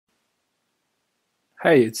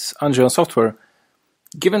Hey, it's Andrzej on Software.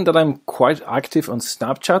 Given that I'm quite active on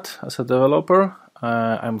Snapchat as a developer,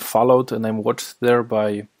 I'm followed and I'm watched there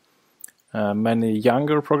by many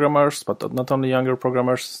younger programmers, but not only younger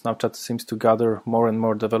programmers. Snapchat seems to gather more and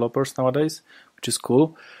more developers nowadays, which is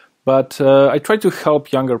cool. But I try to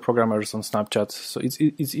help younger programmers on Snapchat. So it's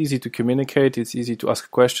easy to communicate, it's easy to ask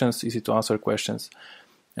questions, easy to answer questions.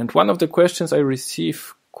 And one of the questions I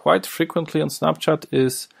receive quite frequently on Snapchat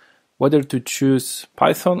is whether to choose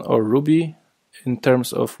Python or Ruby in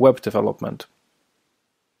terms of web development.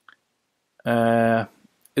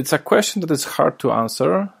 It's a question that is hard to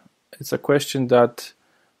answer. It's a question that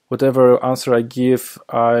whatever answer I give,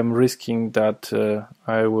 I'm risking that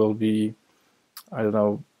I will be,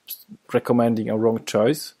 recommending a wrong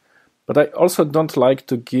choice. But I also don't like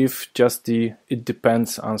to give just the "it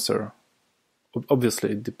depends" answer.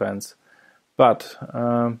 Obviously, it depends. But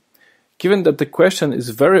given that the question is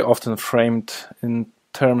very often framed in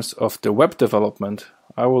terms of the web development,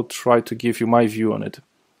 I will try to give you my view on it.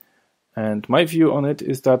 And my view on it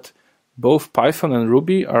is that both Python and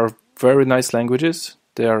Ruby are very nice languages.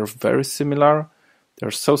 They are very similar.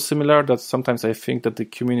 They're so similar that sometimes I think that the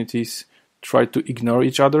communities try to ignore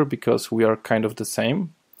each other because we are kind of the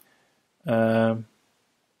same. The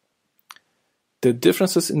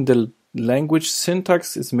differences in the language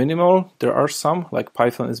syntax is minimal. There are some, like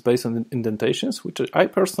Python is based on indentations, which I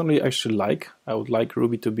personally actually like. I would like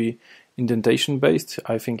Ruby to be indentation based.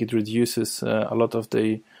 I think it reduces a lot of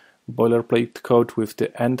the boilerplate code with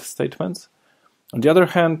the end statements. On the other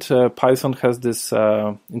hand, Python has this,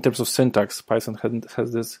 in terms of syntax, Python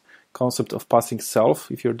has this concept of passing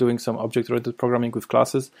self. If you're doing some object-oriented programming with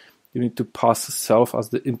classes, you need to pass self as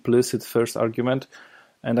the implicit first argument.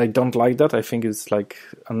 And I don't like that. I think it's like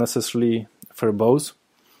unnecessarily verbose.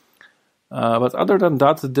 But other than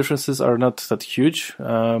that, the differences are not that huge.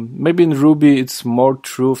 Maybe in Ruby, it's more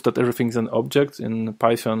true that everything's an object. In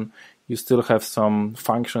Python, you still have some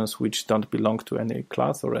functions which don't belong to any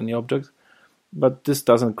class or any object. But this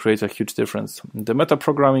doesn't create a huge difference. The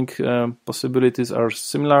metaprogramming possibilities are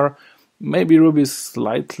similar. Maybe Ruby is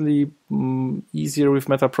slightly easier with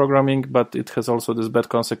metaprogramming, but it has also this bad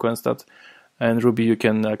consequence that in Ruby you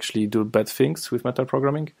can actually do bad things with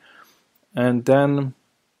metaprogramming. And then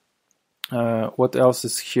what else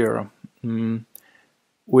is here?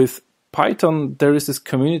 With Python, there is this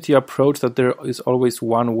community approach that there is always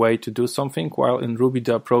one way to do something, while in Ruby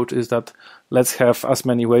the approach is that let's have as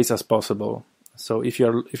many ways as possible. So if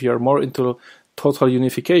you're more into total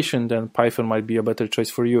unification, then Python might be a better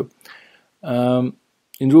choice for you. In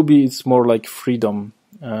Ruby, it's more like freedom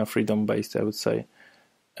based, I would say.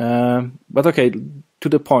 But okay, to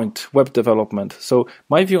the point, web development. So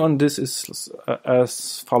my view on this is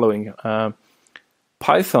as following.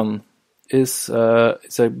 Python is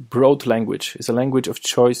a broad language. It's a language of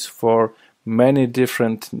choice for many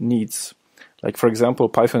different needs. Like, for example,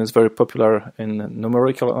 Python is very popular in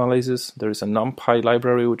numerical analysis. There is a NumPy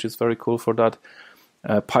library, which is very cool for that.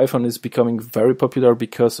 Python is becoming very popular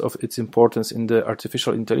because of its importance in the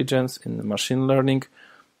artificial intelligence, in machine learning.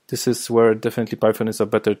 This is where definitely Python is a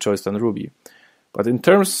better choice than Ruby. But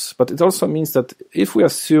it also means that if we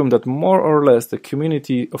assume that more or less the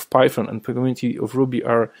community of Python and the community of Ruby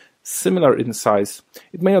are similar in size,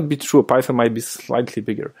 it may not be true. Python might be slightly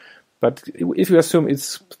bigger. But if you assume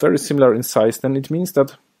it's very similar in size, then it means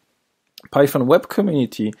that Python web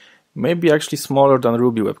community may be actually smaller than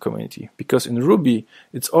Ruby web community, because in Ruby,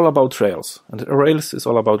 it's all about Rails, and Rails is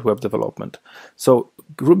all about web development. So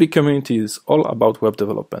Ruby community is all about web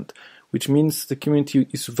development, which means the community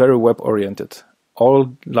is very web-oriented.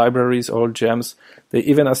 All libraries, all gems, they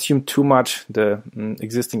even assume too much the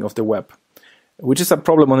existing of the web, which is a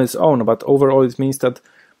problem on its own, but overall it means that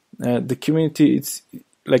the community, it's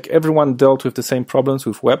like everyone dealt with the same problems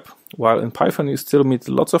with web, while in Python you still meet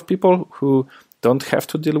lots of people who don't have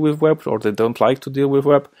to deal with web, or they don't like to deal with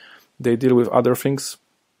web. They deal with other things.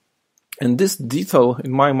 And this detail,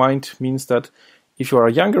 in my mind, means that if you are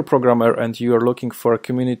a younger programmer and you are looking for a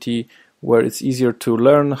community where it's easier to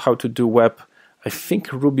learn how to do web, I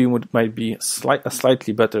think Ruby might be a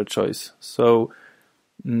slightly better choice. So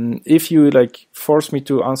if you force me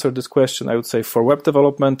to answer this question, I would say for web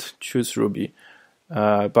development, choose Ruby.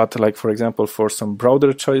 But for example, for some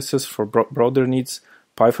broader choices, for broader needs,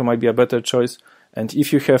 Python might be a better choice. And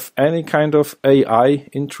if you have any kind of AI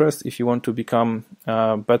interest, if you want to become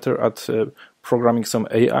better at programming some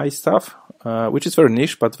AI stuff, which is very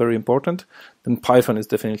niche but very important, then Python is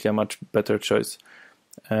definitely a much better choice.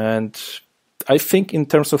 And I think in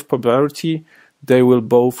terms of popularity, they will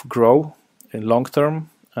both grow in long term.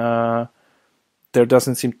 there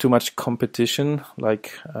doesn't seem too much competition,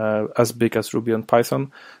 like as big as Ruby and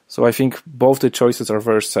Python. So I think both the choices are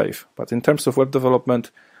very safe. But in terms of web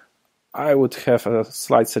development, I would have a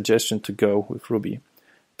slight suggestion to go with Ruby.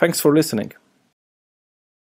 Thanks for listening.